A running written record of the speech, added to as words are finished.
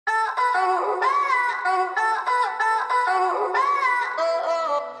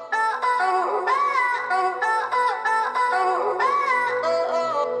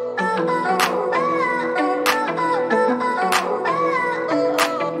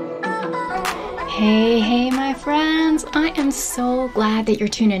Hey, my friends. I am so glad that you're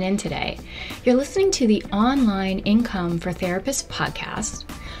tuning in today. You're listening to the Online Income for Therapists podcast,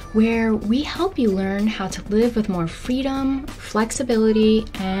 where we help you learn how to live with more freedom, flexibility,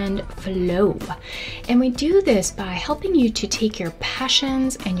 and flow. And we do this by helping you to take your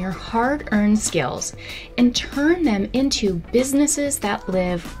passions and your hard-earned skills and turn them into businesses that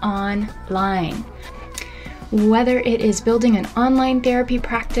live online. Whether it is building an online therapy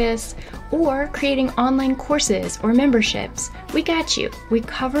practice or creating online courses or memberships, we got you. We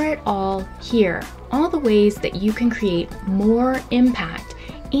cover it all here. All the ways that you can create more impact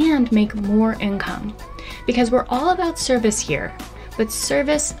and make more income. Because we're all about service here, but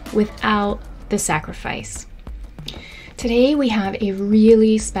service without the sacrifice. Today we have a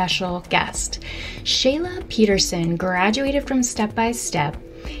really special guest. Shayla Peterson graduated from Step by Step,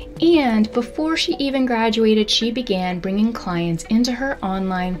 and before she even graduated, she began bringing clients into her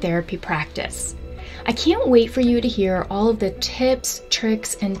online therapy practice. I can't wait for you to hear all of the tips,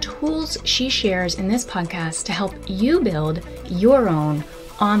 tricks, and tools she shares in this podcast to help you build your own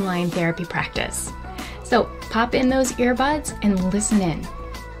online therapy practice. So pop in those earbuds and listen in.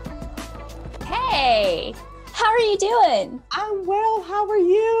 Hey, how are you doing? I'm well. How are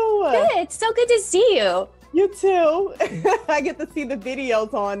you? Good. So good to see you. You too. I get to see the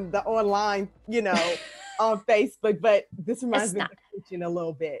videos on the online, on Facebook, but this reminds me of teaching a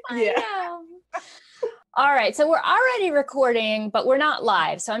little bit. I know. All right. So we're already recording, but we're not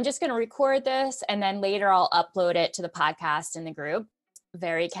live. So I'm just going to record this and then later I'll upload it to the podcast in the group.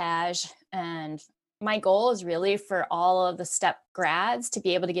 Very cash. And my goal is really for all of the STEP grads to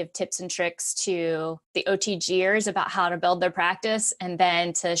be able to give tips and tricks to the OTGers about how to build their practice, and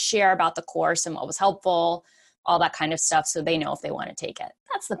then to share about the course and what was helpful, all that kind of stuff, so they know if they want to take it.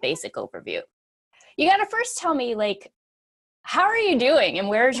 That's the basic overview. You got to first tell me, how are you doing and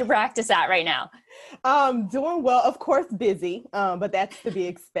where's your practice at right now? Doing well, of course, busy, but that's to be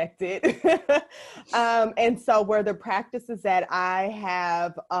expected. And so where the practice is at, I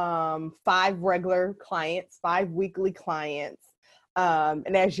have 5 regular clients, 5 weekly clients.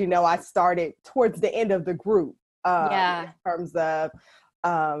 And as you know, I started towards the end of the group in terms of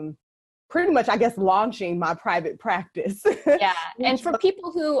pretty much, I guess, launching my private practice. Yeah. And for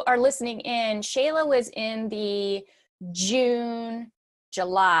people who are listening in, Shayla was in the June,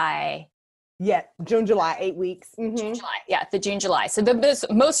 July. Yeah, June, July, 8 weeks. Mm-hmm. June, July. Yeah, the June, July. So the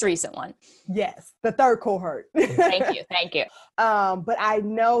most recent one. Yes, the 3rd cohort. Thank you. But I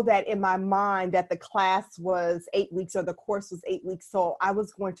know that in my mind that the class was 8 weeks or the course was 8 weeks. So I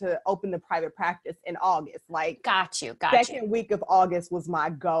was going to open the private practice in August. Got you. Second week of August was my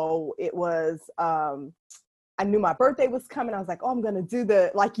goal. It was, I knew my birthday was coming. I was like, I'm going to do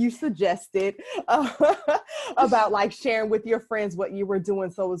like you suggested, about sharing with your friends what you were doing.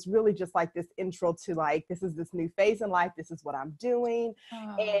 So it was really just this intro to this is this new phase in life. This is what I'm doing.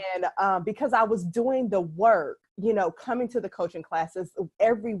 Oh. And because I was doing the work, coming to the coaching classes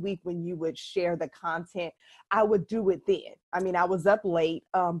every week when you would share the content, I would do it then. I mean, I was up late,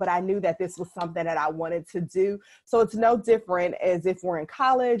 but I knew that this was something that I wanted to do. So it's no different as if we're in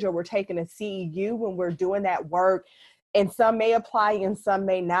college or we're taking a CEU when we're doing that work. And some may apply and some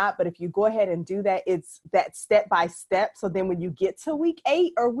may not. But if you go ahead and do that, it's that step by step. So then when you get to week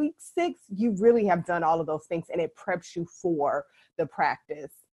 8 or week 6, you really have done all of those things and it preps you for the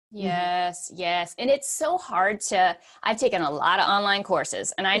practice. Yes. And it's so hard I've taken a lot of online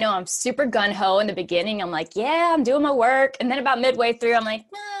courses and I know I'm super gung-ho in the beginning. I'm like, yeah, I'm doing my work. And then about midway through, I'm like,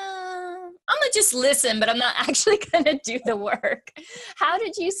 nah, I'm going to just listen, but I'm not actually going to do the work. How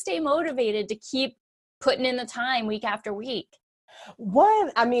did you stay motivated to keep putting in the time week after week?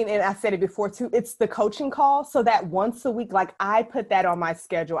 And I said it before too, it's the coaching call. So that once a week, I put that on my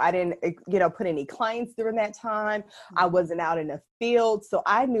schedule. I didn't, put any clients during that time. I wasn't out in the field. So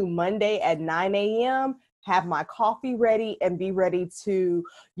I knew Monday at 9 a.m., have my coffee ready and be ready to,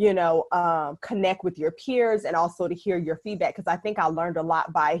 connect with your peers and also to hear your feedback. Cause I think I learned a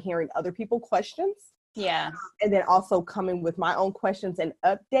lot by hearing other people's questions. Yeah. And then also coming with my own questions and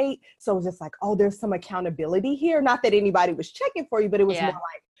update. So it was just there's some accountability here. Not that anybody was checking for you, but it was more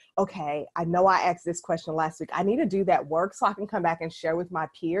okay, I know I asked this question last week. I need to do that work so I can come back and share with my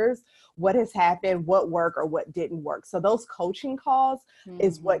peers what has happened, what worked or what didn't work. So those coaching calls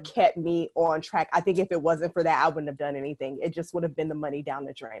is what kept me on track. I think if it wasn't for that, I wouldn't have done anything. It just would have been the money down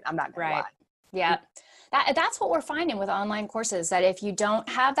the drain. I'm not going to lie. Yeah. That's what we're finding with online courses, that if you don't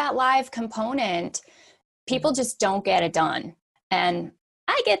have that live component, people just don't get it done. And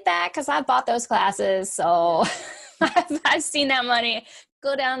I get that because I've bought those classes. So I've seen that money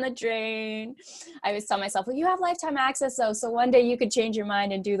go down the drain. I always tell myself, well, you have lifetime access though. So one day you could change your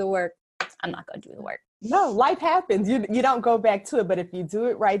mind and do the work. I'm not going to do the work. No, life happens. You don't go back to it, but if you do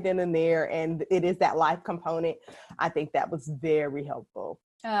it right then and there, and it is that life component, I think that was very helpful.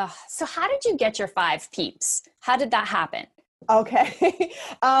 So how did you get your 5 peeps? How did that happen? Okay.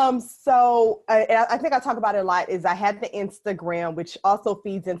 So I think I talk about it a lot is I had the Instagram, which also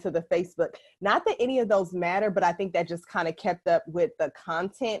feeds into the Facebook. Not that any of those matter, but I think that just kind of kept up with the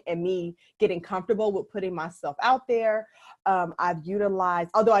content and me getting comfortable with putting myself out there. I've utilized,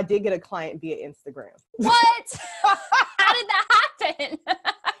 although I did get a client via Instagram. What? How did that happen?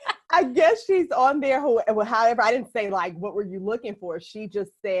 I guess she's on there. However, I didn't say like, what were you looking for? She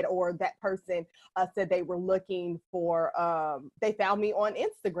just said, or that person said they were looking for, they found me on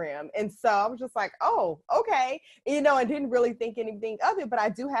Instagram. And so I was just like, oh, okay. And didn't really think anything of it, but I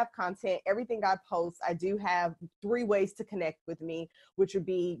do have content. Everything I post, I do have 3 ways to connect with me, which would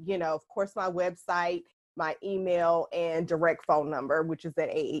be, of course, my website, my email, and direct phone number, which is that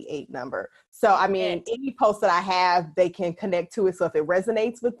 888 number. So, I mean, any post that I have, they can connect to it. So if it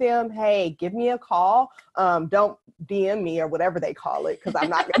resonates with them, hey, give me a call. Don't DM me or whatever they call it, because I'm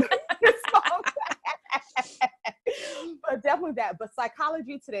not going to respond. But definitely that. But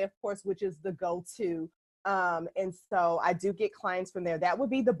Psychology Today, of course, which is the go-to. And so I do get clients from there. That would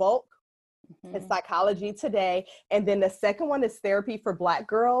be the bulk. It's Psychology Today. And then the second one is Therapy for Black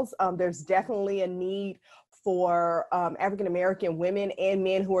Girls. There's definitely a need for African-American women and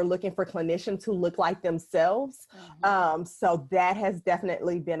men who are looking for clinicians who look like themselves. So that has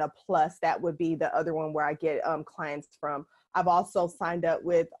definitely been a plus. That would be the other one where I get clients from. I've also signed up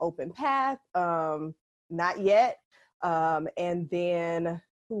with Open Path, not yet. And then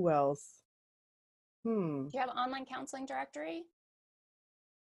who else? Do you have an online counseling directory?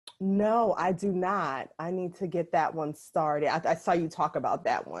 No, I do not. I need to get that one started. I saw you talk about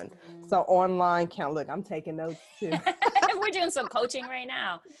that one. So online look, I'm taking notes too. We're doing some coaching right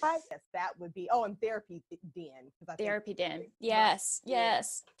now. Yes, that would be, and Therapy Den. Therapy Den. Yes.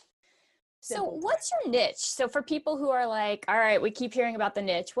 So what's your niche? So for people who are like, all right, we keep hearing about the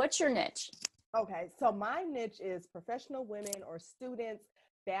niche. What's your niche? Okay, so my niche is professional women or students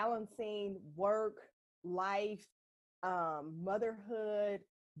balancing work, life, motherhood,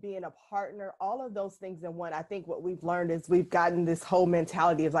 being a partner, all of those things in one. I think what we've learned is we've gotten this whole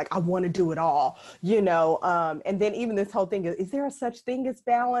mentality of like, I want to do it all, and then even this whole thing is there a such thing as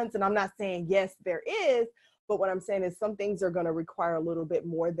balance? And I'm not saying yes, there is, but what I'm saying is some things are going to require a little bit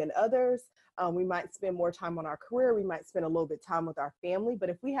more than others. We might spend more time on our career. We might spend a little bit of time with our family, but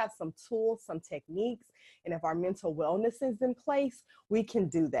if we have some tools, some techniques, and if our mental wellness is in place, we can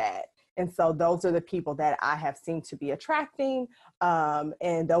do that. And so those are the people that I have seemed to be attracting.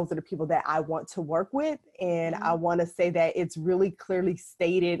 And those are the people that I want to work with. And I want to say that it's really clearly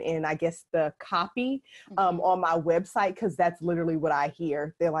stated in, I guess, the copy on my website, because that's literally what I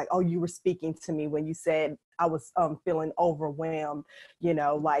hear. They're like, oh, you were speaking to me when you said I was feeling overwhelmed,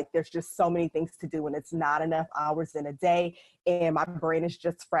 like there's just so many things to do and it's not enough hours in a day. And my brain is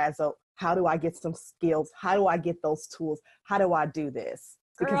just frazzled. How do I get some skills? How do I get those tools? How do I do this?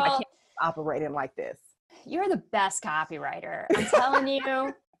 Because I can't operating like this. You're the best copywriter. I'm telling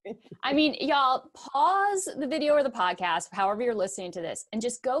you. I mean, y'all, pause the video or the podcast, however you're listening to this, and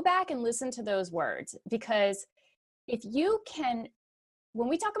just go back and listen to those words. Because if you can, when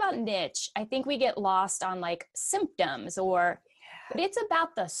we talk about niche, I think we get lost on like symptoms but it's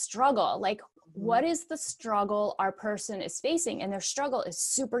about the struggle. Like, what is the struggle our person is facing? And their struggle is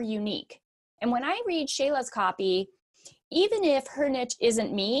super unique. And when I read Shayla's copy, even if her niche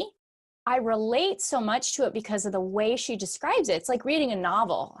isn't me, I relate so much to it because of the way she describes it. It's like reading a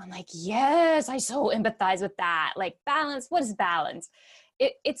novel. I'm like, yes, I so empathize with that. Like balance, what is balance?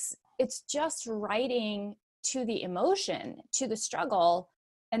 It's just writing to the emotion, to the struggle.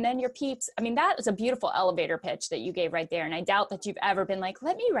 And then your peeps, I mean, that was a beautiful elevator pitch that you gave right there. And I doubt that you've ever been like,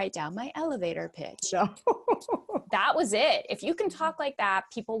 let me write down my elevator pitch. No. That was it. If you can talk like that,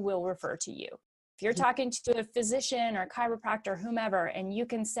 people will refer to you. If you're talking to a physician or a chiropractor or whomever, and you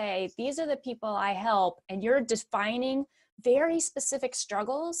can say, these are the people I help, and you're defining very specific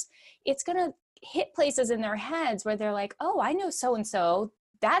struggles, it's going to hit places in their heads where they're like, oh, I know so-and-so.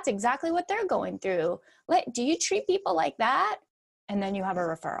 That's exactly what they're going through. Do you treat people like that? And then you have a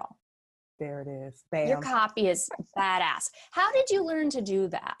referral. There it is. Bam. Your copy is badass. How did you learn to do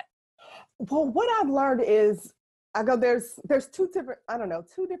that? Well, what I've learned is there's two different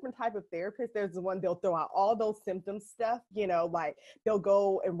type of therapists. There's the one, they'll throw out all those symptom stuff, like they'll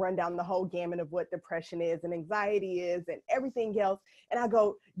go and run down the whole gamut of what depression is and anxiety is and everything else. And I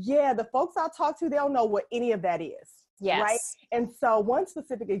go, yeah, the folks I talk to, they don't know what any of that is. Yes. Right. And so one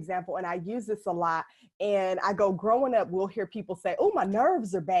specific example, and I use this a lot, and I go, growing up, we'll hear people say, oh, my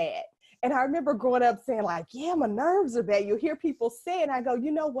nerves are bad. And I remember growing up saying like, yeah, my nerves are bad. You'll hear people say it, and I go,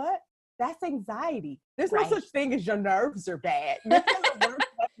 you know what? That's anxiety. There's no such thing as your nerves are bad. You're gonna work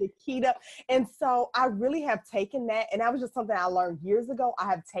up, you're keyed up. And so I really have taken that, and that was just something I learned years ago. I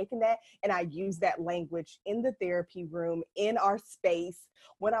have taken that and I use that language in the therapy room, in our space.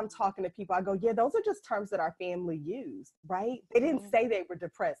 When I'm talking to people, I go, yeah, those are just terms that our family used, right? They didn't say they were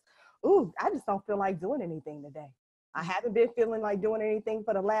depressed. Ooh, I just don't feel like doing anything today. I haven't been feeling like doing anything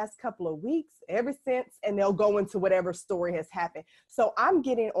for the last couple of weeks, ever since, and they'll go into whatever story has happened. So I'm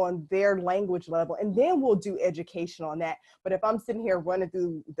getting on their language level, and then we'll do education on that. But if I'm sitting here running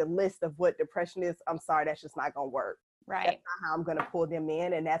through the list of what depression is, I'm sorry, that's just not going to work. Right. That's not how I'm going to pull them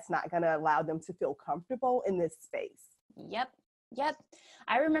in, and that's not going to allow them to feel comfortable in this space. Yep.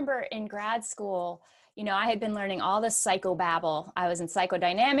 I remember in grad school, you know, I had been learning all this psychobabble. I was in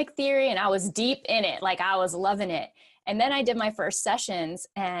psychodynamic theory and I was deep in it. Like I was loving it. And then I did my first sessions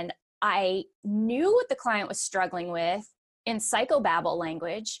and I knew what the client was struggling with in psychobabble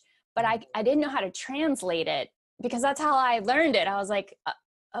language, but I didn't know how to translate it because that's how I learned it. I was like,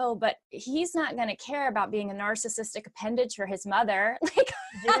 oh, but he's not going to care about being a narcissistic appendage for his mother. Like,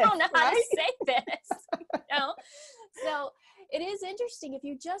 yes, I don't know how to say this, you know? So it is interesting if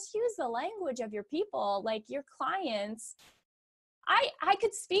you just use the language of your people, like your clients. I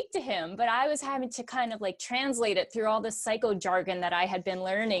could speak to him, but I was having to kind of like translate it through all this psycho jargon that I had been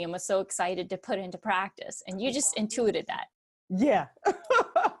learning and was so excited to put into practice. And you just intuited that. Yeah.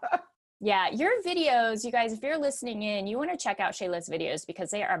 Yeah. Your videos, you guys, if you're listening in, you want to check out Shayla's videos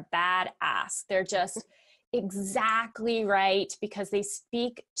because they are badass. They're just exactly right because they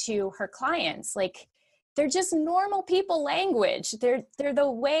speak to her clients. Like, they're just normal people language. They're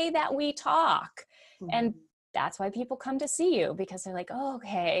the way that we talk. Mm-hmm. And that's why people come to see you because they're like, oh,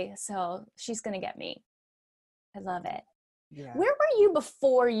 okay, so she's going to get me. I love it. Yeah. Where were you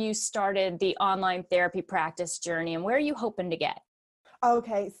before you started the online therapy practice journey, and where are you hoping to get?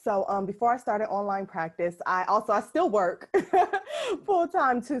 Okay, so before I started online practice, I still work full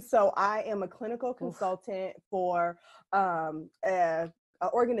time too. So I am a clinical consultant for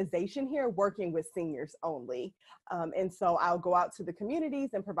organization here working with seniors only. And so I'll go out to the communities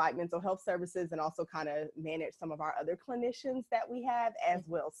and provide mental health services and also kind of manage some of our other clinicians that we have as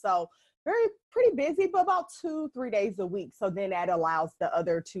well. So pretty busy, but about 2-3 days a week. So then that allows the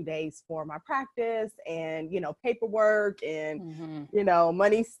other 2 days for my practice and, you know, paperwork and, you know,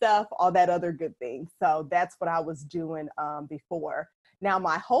 money stuff, all that other good things. So that's what I was doing before. Now,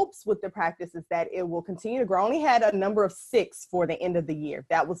 my hopes with the practice is that it will continue to grow. I only had a number of 6 for the end of the year.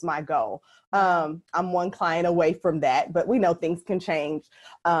 That was my goal. I'm one client away from that, but we know things can change.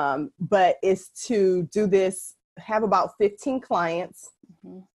 But it's to do this, have about 15 clients.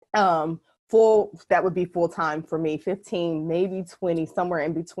 That would be full time for me, 15, maybe 20, somewhere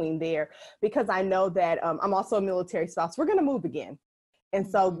in between there, because I know that I'm also a military spouse. We're going to move again. And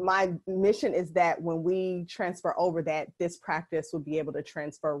so my mission is that when we transfer over, that this practice will be able to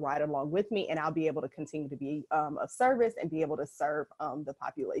transfer right along with me, and I'll be able to continue to be of service and be able to serve the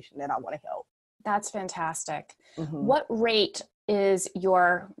population that I want to help. That's fantastic. What rate is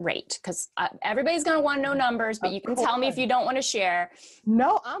your rate? Because everybody's going to want to know numbers, but you can tell me if you don't want to share.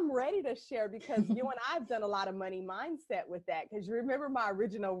 No, I'm ready to share because you and I have done a lot of money mindset with that. Because you remember my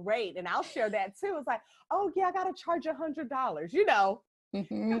original rate, and I'll share that too. It's like, oh yeah, I got to charge $100, you know.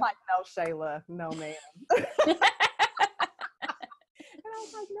 You're like, no, Shayla, no, ma'am. And I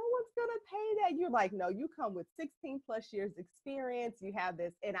was like, no one's going to pay that. You're like, no, you come with 16 plus years experience. You have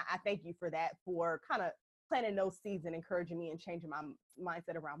this. And I thank you for that, for kind of planting those seeds and encouraging me and changing my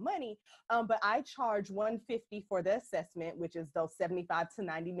mindset around money. But I charge $150 for the assessment, which is those 75 to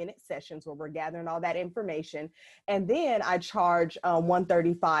 90-minute sessions where we're gathering all that information. And then I charge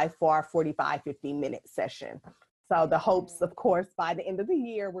 $135 for our 45, 50-minute session. So the hopes, of course, by the end of the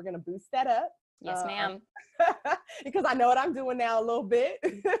year, we're going to boost that up. Yes, ma'am. Because I know what I'm doing now a little bit.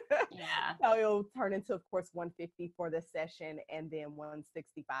 Yeah. So it'll turn into, of course, $150 for the session and then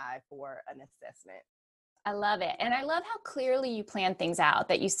 $165 for an assessment. I love it. And I love how clearly you plan things out,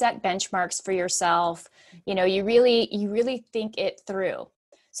 that you set benchmarks for yourself. You know, you really think it through.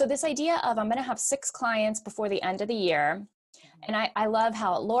 So this idea of I'm going to have 6 clients before the end of the year. And I love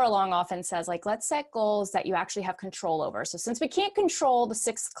how Laura Long often says, like, let's set goals that you actually have control over. So since we can't control the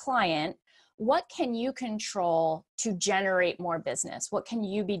 6th client, what can you control to generate more business? What can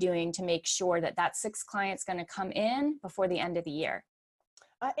you be doing to make sure that that 6th client's going to come in before the end of the year?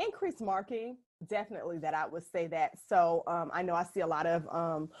 Increased marketing, definitely that I would say that. So I know I see a lot of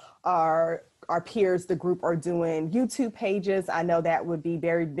our peers, the group, are doing YouTube pages. I know that would be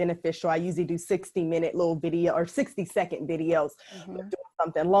very beneficial. I usually do 60-minute little video or 60-second videos, but doing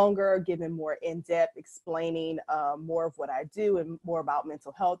something longer, giving more in-depth, explaining more of what I do and more about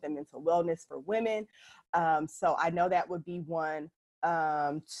mental health and mental wellness for women. So I know that would be one.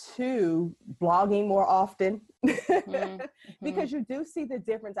 Two, blogging more often because you do see the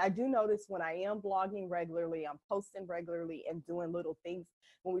difference. I do notice when I am blogging regularly, I'm posting regularly and doing little things.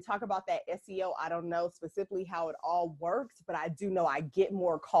 When we talk about that SEO, I don't know specifically how it all works, but I do know I get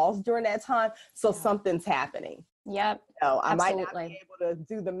more calls during that time. So something's happening. Yep. So I might not be able to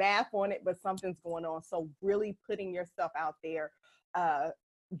do the math on it, but something's going on. So really putting yourself out there,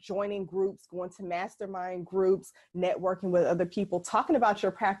 joining groups, going to mastermind groups, networking with other people, talking about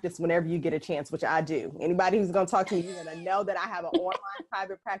your practice whenever you get a chance, which I do. Anybody who's going to talk to me, you're going to know that I have an online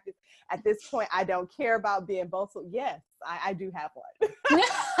private practice. At this point, I don't care about being bold. So yes, I do have one.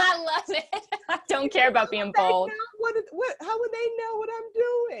 I love it. I don't care about being bold. How would they know what I'm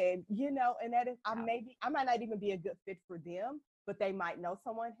doing? You know, and that is, I might not even be a good fit for them, but they might know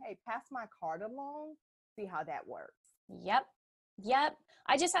someone. Hey, pass my card along, see how that works. Yep.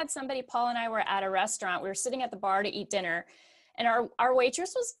 I just had somebody, Paul and I were at a restaurant. We were sitting at the bar to eat dinner, and our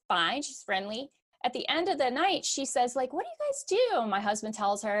waitress was fine. She's friendly. At the end of the night, she says, like, what do you guys do? And my husband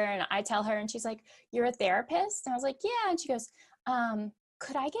tells her, and I tell her, and she's like, you're a therapist? And I was like, yeah. And she goes,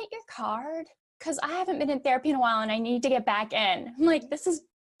 could I get your card? Because I haven't been in therapy in a while, and I need to get back in. I'm like, this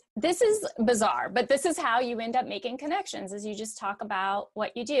is bizarre, but this is how you end up making connections, is you just talk about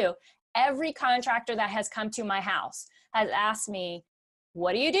what you do. Every contractor that has come to my house has asked me,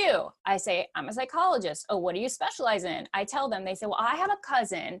 what do you do? I say, I'm a psychologist. Oh, what do you specialize in? I tell them, they say, well, I have a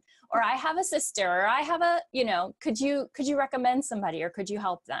cousin, or I have a sister, or I have a, could you recommend somebody, or could you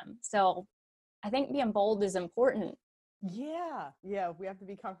help them? So I think being bold is important. Yeah. We have to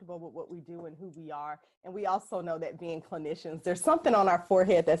be comfortable with what we do and who we are. And we also know that being clinicians, there's something on our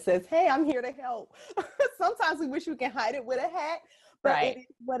forehead that says, hey, I'm here to help. Sometimes we wish we can hide it with a hat, but it is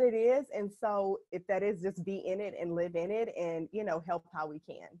what it is. And so if that is, just be in it and live in it and, help how we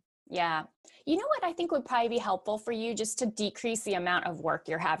can. Yeah. You know what I think would probably be helpful for you, just to decrease the amount of work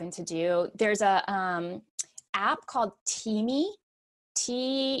you're having to do? There's a app called Teemi,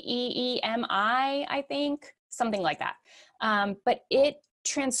 Teemi, I think, something like that. But it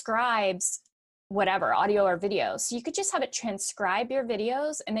transcribes whatever, audio or video. So you could just have it transcribe your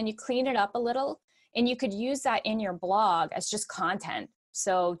videos, and then you clean it up a little, and you could use that in your blog as just content.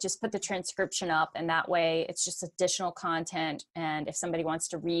 So just put the transcription up, and that way it's just additional content. And if somebody wants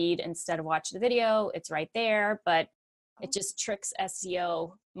to read instead of watch the video, it's right there. But it just tricks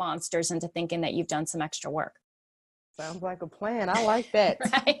SEO monsters into thinking that you've done some extra work. Sounds like a plan. I like that.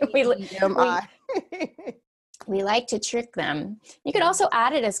 Right? We like to trick them. You could also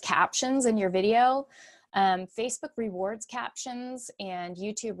add it as captions in your video. Facebook rewards captions and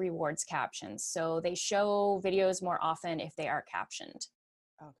YouTube rewards captions. So they show videos more often if they are captioned.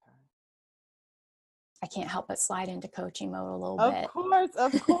 Okay. I can't help but slide into coaching mode a little bit.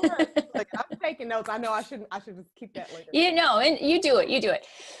 Of course. Like, I'm taking notes. I know I should just keep that later. And you do it.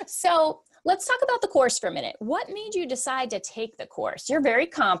 So let's talk about the course for a minute. What made you decide to take the course? You're very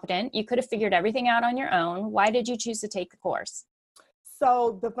competent. You could have figured everything out on your own. Why did you choose to take the course?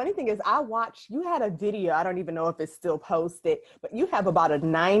 So the funny thing is, you had a video, I don't even know if it's still posted, but you have about a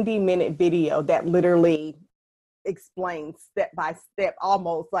 90-minute video that literally explains step by step,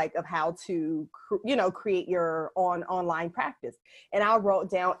 almost like, of how to, create your online practice. And I wrote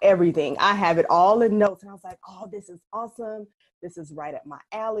down everything. I have it all in notes, and I was like, oh, this is awesome. This is right up my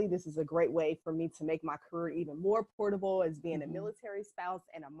alley. This is a great way for me to make my career even more portable as being a military spouse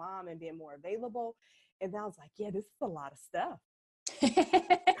and a mom, and being more available. And then I was like, yeah, this is a lot of stuff.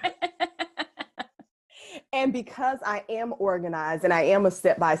 And because I am organized and I am a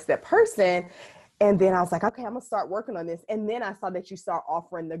step-by-step person, and then I was like, okay, I'm gonna start working on this. And then I saw that you start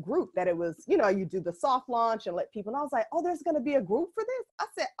offering the group, that it was, you do the soft launch and let people, and I was like, oh, there's gonna be a group for this? I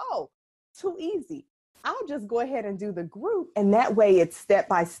said, oh, too easy. I'll just go ahead and do the group. And that way it's step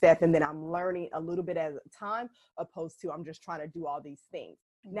by step. And then I'm learning a little bit at a time, opposed to I'm just trying to do all these things.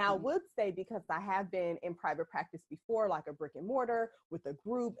 Now, I would say, because I have been in private practice before, like a brick and mortar with a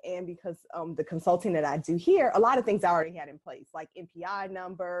group, and because the consulting that I do here, a lot of things I already had in place, like NPI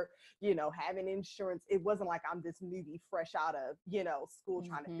number, having insurance. It wasn't like I'm this newbie fresh out of, school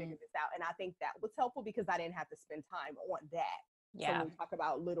trying to figure this out. And I think that was helpful because I didn't have to spend time on that. Yeah. So when we talk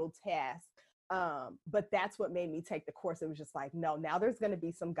about little tasks, But that's what made me take the course. It was just like, no, now there's going to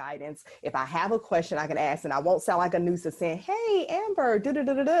be some guidance. If I have a question, I can ask, and I won't sound like a nuisance saying, hey, Amber,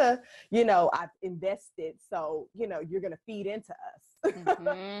 I've invested. So, you're going to feed into us.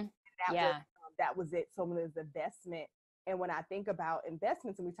 Mm-hmm. That was it. So there's investment. And when I think about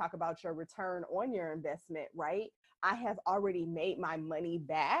investments and we talk about your return on your investment, right? I have already made my money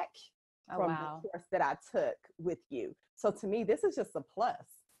back from the course that I took with you. So to me, this is just a plus,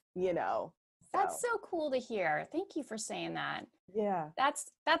 That's so cool to hear. Thank you for saying that. Yeah.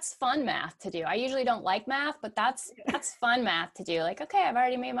 That's fun math to do. I usually don't like math, but that's fun math to do. Like, okay, I've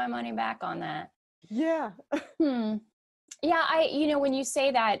already made my money back on that. Yeah. Yeah, when you say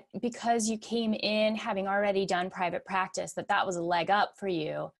that because you came in having already done private practice, that was a leg up for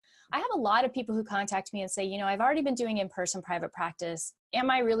you. I have a lot of people who contact me and say, I've already been doing in-person private practice. Am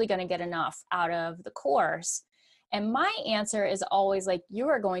I really going to get enough out of the course? And my answer is always like, you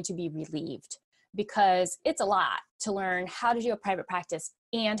are going to be relieved because it's a lot to learn how to do a private practice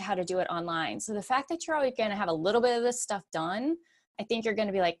and how to do it online. So the fact that you're always going to have a little bit of this stuff done, I think you're going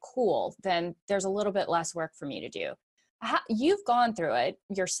to be like, cool, then there's a little bit less work for me to do. You've gone through it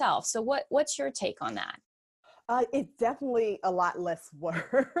yourself. So what's your take on that? It's definitely a lot less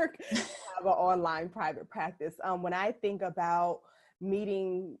work to have an online private practice. When I think about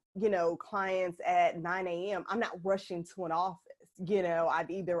meeting, clients at 9 a.m., I'm not rushing to an office. I've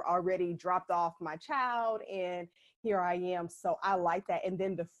either already dropped off my child and here I am. So I like that. And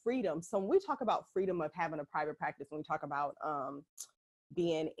then the freedom. So when we talk about freedom of having a private practice, when we talk about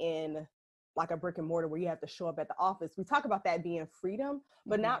being in like a brick and mortar where you have to show up at the office, we talk about that being freedom,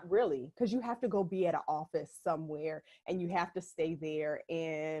 but not really, because you have to go be at an office somewhere and you have to stay there.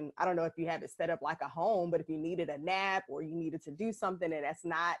 And I don't know if you have it set up like a home, but if you needed a nap or you needed to do something and that's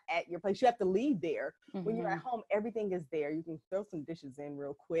not at your place, you have to leave there. When you're at home, everything is there. You can throw some dishes in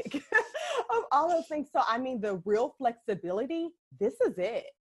real quick of all those things. So, I mean, the real flexibility, this is it,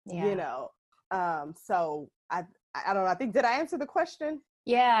 So I don't know. I think, did I answer the question?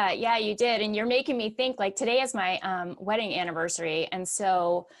 Yeah, you did. And you're making me think, like, today is my wedding anniversary. And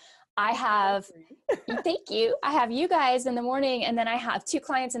so I have, thank you. I have you guys in the morning and then I have 2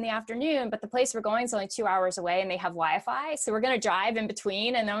 clients in the afternoon, but the place we're going is only 2 hours away and they have Wi-Fi. So we're going to drive in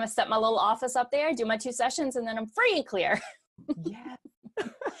between and then I'm going to set my little office up there, do my 2 sessions, and then I'm free and clear. Yeah.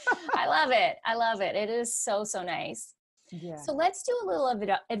 I love it. I love it. It is so, so nice. Yeah. So let's do a little of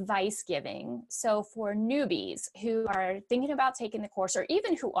advice giving. So for newbies who are thinking about taking the course, or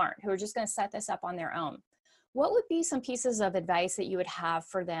even who aren't, who are just going to set this up on their own, what would be some pieces of advice that you would have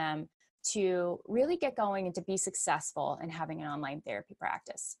for them to really get going and to be successful in having an online therapy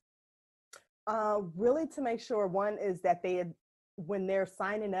practice? Really to make sure, one is that when they're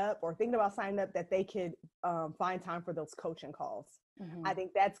signing up or thinking about signing up, that they could find time for those coaching calls. I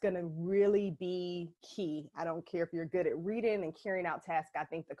think that's going to really be key. I don't care if you're good at reading and carrying out tasks. I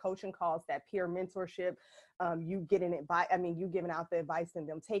think the coaching calls, that peer mentorship, you getting advice, you giving out the advice and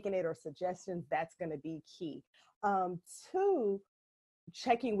them taking it or suggestions, that's going to be key. 2,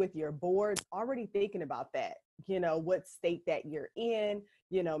 checking with your board, already thinking about that, what state that you're in,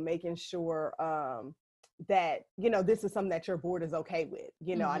 making sure that, this is something that your board is okay with.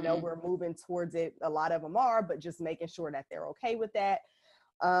 I know we're moving towards it. A lot of them are, but just making sure that they're okay with that.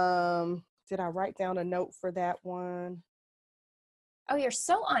 Did I write down a note for that one? Oh, you're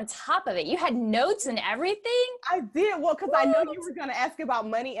so on top of it. You had notes and everything? I did. Well, because I know you were going to ask about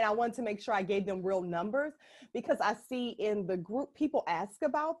money and I wanted to make sure I gave them real numbers, because I see in the group people ask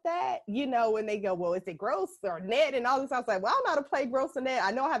about that, and they go, well, is it gross or net and all this? I was like, well, I know how to play gross and net.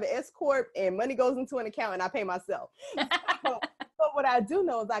 I know I have an S corp and money goes into an account and I pay myself. But what I do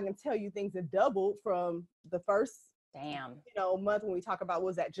know is I can tell you things have doubled from the first month when we talk about, what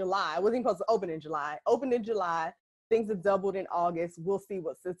was that, July? I wasn't supposed to open in July. Opened in July. Things have doubled in August. We'll see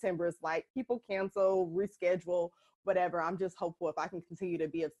what September is like. People cancel, reschedule, whatever. I'm just hopeful if I can continue to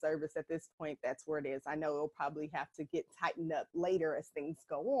be of service at this point, that's where it is. I know it'll probably have to get tightened up later as things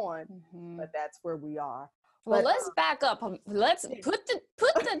go on, but that's where we are. Well, let's back up. Let's put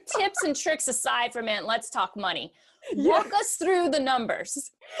the tips and tricks aside for a minute. Let's talk money. Walk us through the numbers.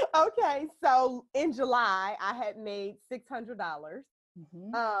 Okay. So in July, I had made $600.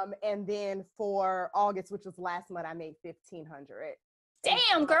 And then for August, which was last month, I made $1,500.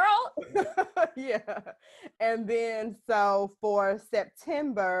 Damn, girl. Yeah. And then so for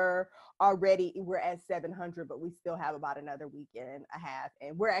September already we're at 700, but we still have about another week and a half.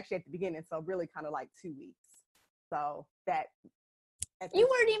 And we're actually at the beginning. So really kind of like 2 weeks. So that. You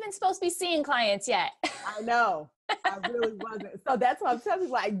weren't even supposed to be seeing clients yet. I know. I really wasn't. So that's why I'm telling you,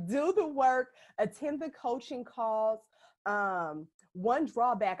 like, do the work, attend the coaching calls. One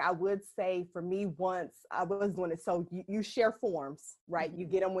drawback I would say for me, once I was doing it, so you share forms, right? Mm-hmm. You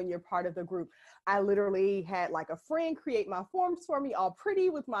get them when you're part of the group. I literally had like a friend create my forms for me, all pretty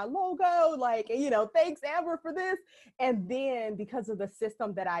with my logo, like, you know, thanks Amber for this. And then because of the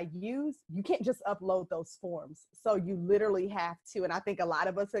system that I use, you can't just upload those forms. So you literally have to, and I think a lot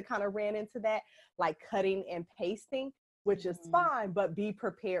of us had kind of ran into that, like cutting and pasting, which is fine, but be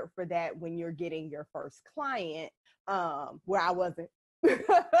prepared for that when you're getting your first client, where I wasn't.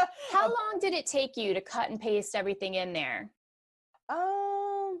 How long did it take you to cut and paste everything in there?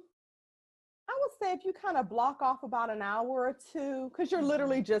 I would say if you kind of block off about an hour or two, because you're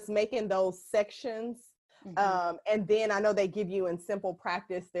literally just making those sections. And then I know they give you in simple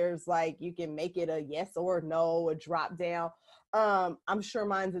practice, there's like, you can make it a yes or no, a drop down. I'm sure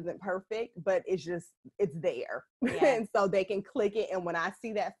mine isn't perfect, but it's there. Yeah. And so they can click it. And when I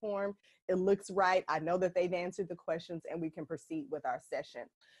see that form, it looks right. I know that they've answered the questions and we can proceed with our session.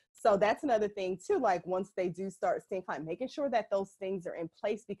 So that's another thing too. Like once they do start seeing client, making sure that those things are in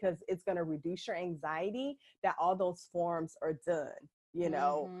place, because it's going to reduce your anxiety that all those forms are done. You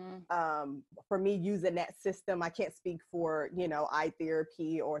know, for me using that system, I can't speak for, you know, eye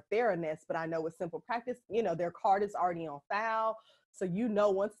therapy or Theranos, but I know with Simple Practice, you know, their card is already on file. So, you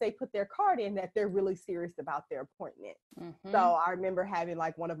know, once they put their card in, that they're really serious about their appointment. So I remember having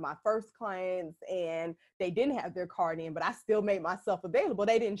like one of my first clients and they didn't have their card in, but I still made myself available.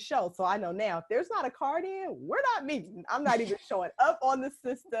 They didn't show. So I know now if there's not a card in, we're not meeting. I'm not even showing up on the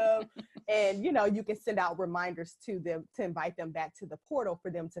system. And, you know, you can send out reminders to them to invite them back to the portal for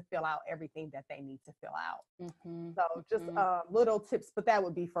them to fill out everything that they need to fill out. So just little tips, but that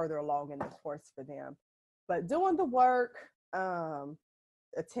would be further along in the course for them. But doing the work,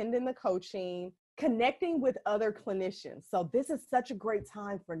 attending the coaching, connecting with other clinicians. So this is such a great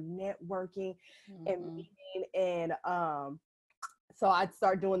time for networking and meeting. And so I'd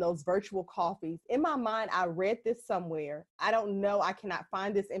start doing those virtual coffees. In my mind, I read this somewhere. I don't know. I cannot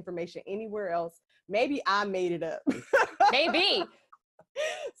find this information anywhere else. Maybe I made it up. Maybe.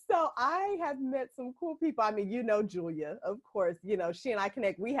 So I have met some cool people. I mean, you know, Julia, of course, you know, she and I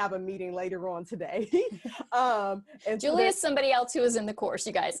connect. We have a meeting later on today. And Julia is somebody else who is in the course,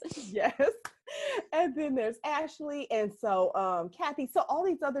 you guys. Yes. And then there's Ashley. And so Kathy. So all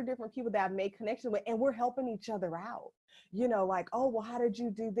these other different people that I've made connection with, and we're helping each other out. You know, like, oh, well, how did you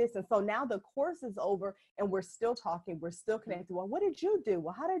do this? And so now the course is over and we're still talking. We're still connected. Well, what did you do?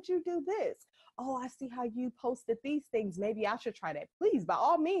 Well, how did you do this? Oh, I see how you posted these things. Maybe I should try that. Please, by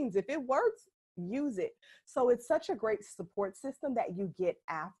all means, if it works, use it. So it's such a great support system that you get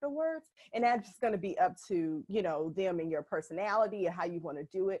afterwards. And that's just going to be up to, you know, them and your personality and how you want to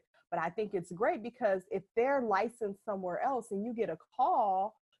do it. But I think it's great because if they're licensed somewhere else and you get a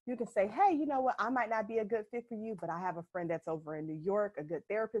call, you can say, hey, you know what? I might not be a good fit for you, but I have a friend that's over in New York, a good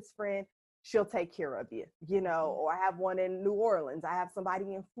therapist friend. She'll take care of you, you know, or I have one in New Orleans. I have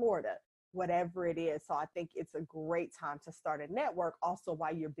somebody in Florida, whatever it is. So I think it's a great time to start a network also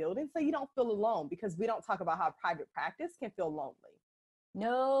while you're building, so you don't feel alone, because we don't talk about how private practice can feel lonely.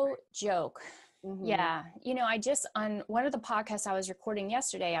 No joke. Yeah. You know, I just, on one of the podcasts I was recording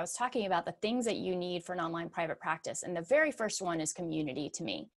yesterday, I was talking about the things that you need for an online private practice. And the very first one is community to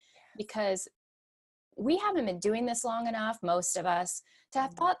me, because we haven't been doing this long enough, most of us, to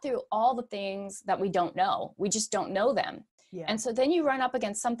have thought through all the things that we don't know. We just don't know them. Yeah. And so then you run up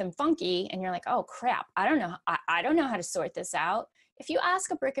against something funky and you're like, oh crap, I don't know. I don't know how to sort this out. If you ask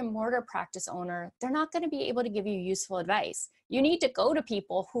a brick and mortar practice owner, they're not going to be able to give you useful advice. You need to go to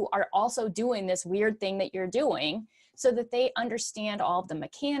people who are also doing this weird thing that you're doing so that they understand all of the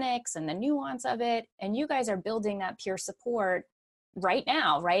mechanics and the nuance of it. And you guys are building that peer support right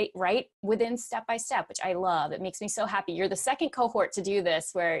now, right within step by step, which I love. It makes me so happy. You're the second cohort to do this,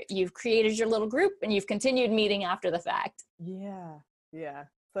 where you've created your little group and you've continued meeting after the fact. Yeah.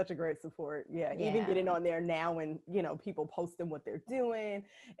 Such a great support. Yeah. Even getting on there now and, you know, people posting what they're doing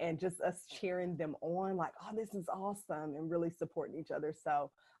and just us cheering them on, like, oh, this is awesome, and really supporting each other. So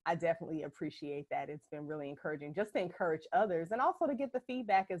I definitely appreciate that. It's been really encouraging just to encourage others and also to get the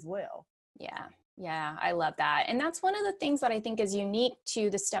feedback as well. Yeah, I love that. And that's one of the things that I think is unique to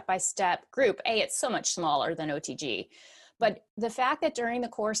the step-by-step group. It's so much smaller than OTG. But the fact that during the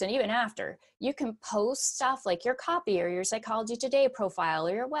course and even after, you can post stuff like your copy or your Psychology Today profile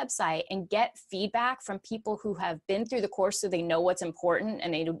or your website and get feedback from people who have been through the course, so they know what's important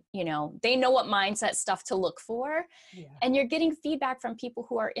and they know what mindset stuff to look for. Yeah. And you're getting feedback from people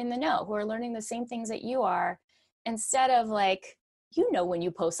who are in the know, who are learning the same things that you are, instead of like, when you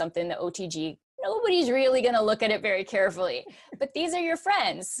post something, the OTG nobody's really going to look at it very carefully, but these are your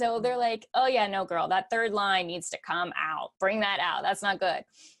friends. So they're like, oh yeah, no girl, that third line needs to come out. Bring that out. That's not good.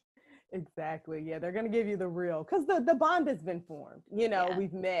 Exactly. Yeah. They're going to give you the real, because the bond has been formed, you know, Yeah.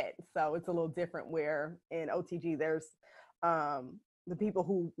 we've met. So it's a little different where in OTG, there's the people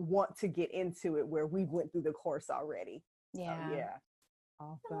who want to get into it where we went through the course already. Yeah. So, yeah.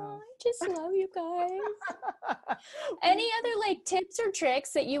 Awesome. Oh, I just love you guys. Any other like tips or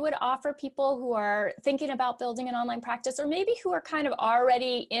tricks that you would offer people who are thinking about building an online practice, or maybe who are kind of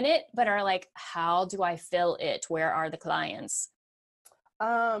already in it, but are like, how do I fill it? Where are the clients?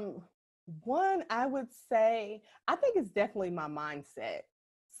 One, I would say, I think it's definitely my mindset.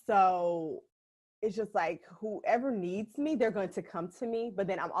 So it's just like whoever needs me, they're going to come to me, but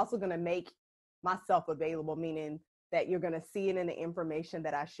then I'm also going to make myself available, meaning that you're going to see it in the information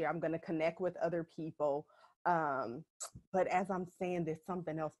that I share. I'm going to connect with other people. But as I'm saying this,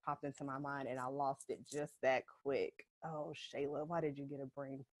 something else popped into my mind and I lost it just that quick. Oh, Shayla, why did you get a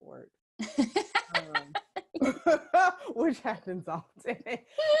brain fart? Which happens often.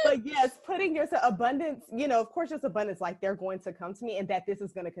 But yes, putting yourself abundance, you know, of course, just abundance, like they're going to come to me and that this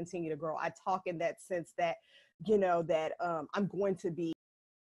is going to continue to grow. I talk in that sense that, you know, that I'm going to be